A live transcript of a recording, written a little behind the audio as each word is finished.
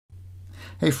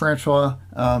Hey Francois,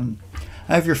 I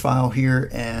have your file here,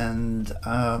 and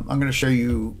I'm going to show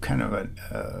you kind of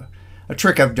a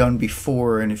trick I've done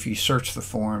before. And if you search the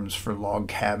forums for log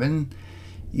cabin,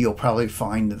 you'll probably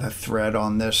find the thread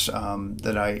on this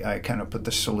that I kind of put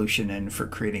the solution in for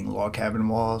creating log cabin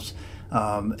walls.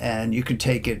 And you can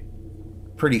take it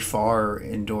pretty far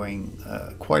in doing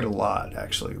quite a lot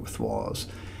actually with walls.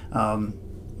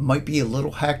 Might be a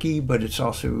little hacky, but it's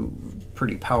also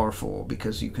pretty powerful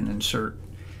because you can insert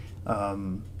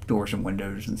doors and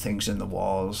windows and things in the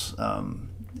walls,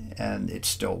 and it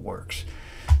still works.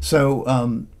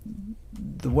 So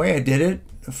the way I did it,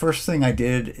 the first thing I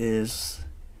did is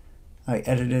I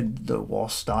edited the wall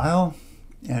style,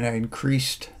 and I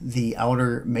increased the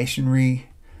outer masonry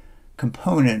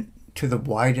component to the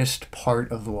widest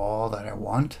part of the wall that I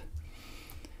want.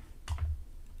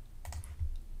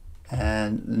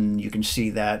 And you can see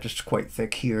that just quite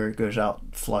thick here. It goes out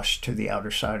flush to the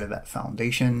outer side of that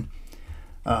foundation.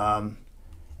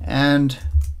 And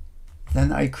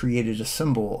then I created a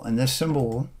symbol, and this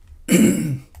symbol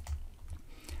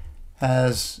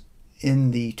has,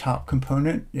 in the top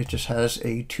component, it just has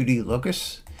a 2D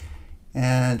locus,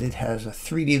 and it has a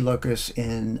 3D locus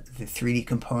in the 3D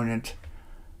component.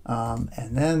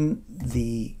 And then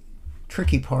the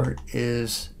tricky part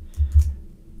is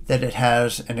that it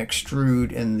has an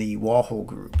extrude in the wall hole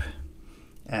group.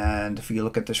 And if you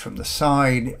look at this from the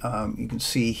side, you can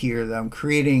see here that I'm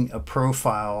creating a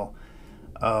profile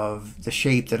of the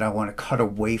shape that I want to cut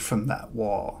away from that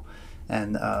wall.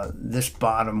 And this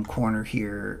bottom corner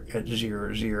here at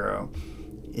 0, 0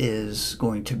 is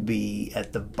going to be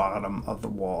at the bottom of the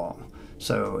wall.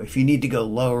 So if you need to go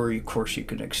lower, of course you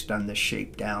can extend this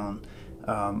shape down.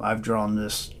 I've drawn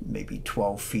this maybe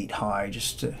 12 feet high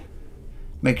just to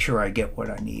make sure I get what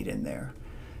I need in there.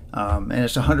 And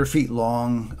it's 100 feet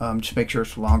long. Just make sure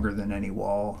it's longer than any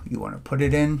wall you want to put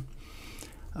it in.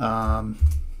 If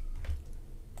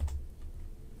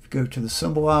you go to the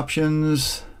symbol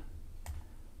options,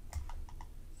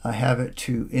 I have it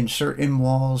to insert in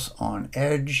walls on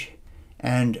edge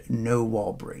and no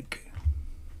wall break.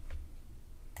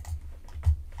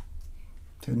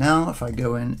 So now if I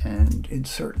go in and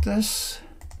insert this,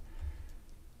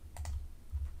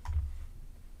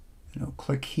 and I'll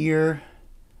click here,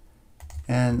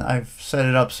 and I've set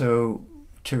it up so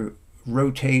to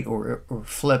rotate or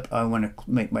flip, I want to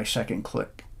make my second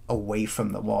click away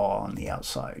from the wall on the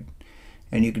outside.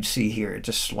 And you can see here it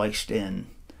just sliced in.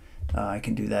 I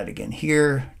can do that again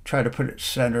here. Try to put it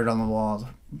centered on the wall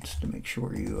just to make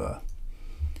sure you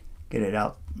get it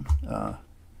out, to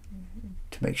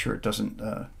make sure it doesn't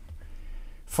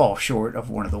fall short of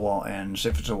one of the wall ends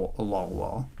if it's a long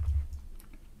wall.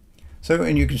 So,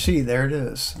 and you can see there it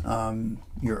is.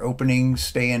 Your openings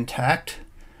stay intact.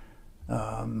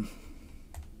 You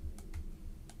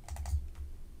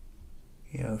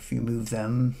know, if you move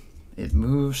them, it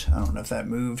moves. I don't know if that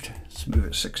moved. Let's move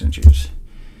it 6 inches.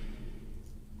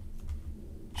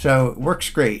 So it works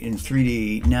great in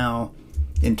 3D. Now,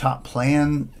 in top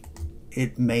plan,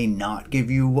 it may not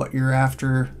give you what you're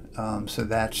after. So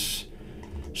that's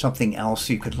something else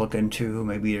you could look into.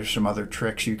 Maybe there's some other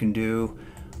tricks you can do.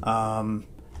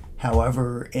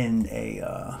 However, in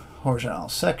a horizontal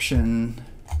section,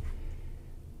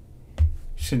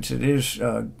 since it is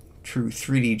true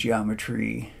 3D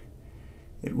geometry,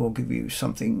 it will give you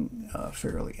something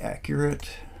fairly accurate.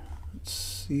 Let's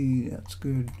see, that's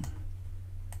good.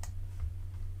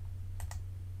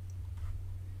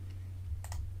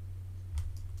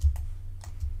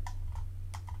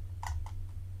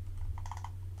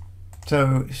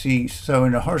 So see, so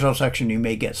in a horizontal section, you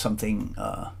may get something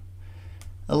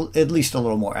at least a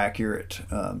little more accurate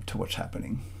to what's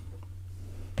happening.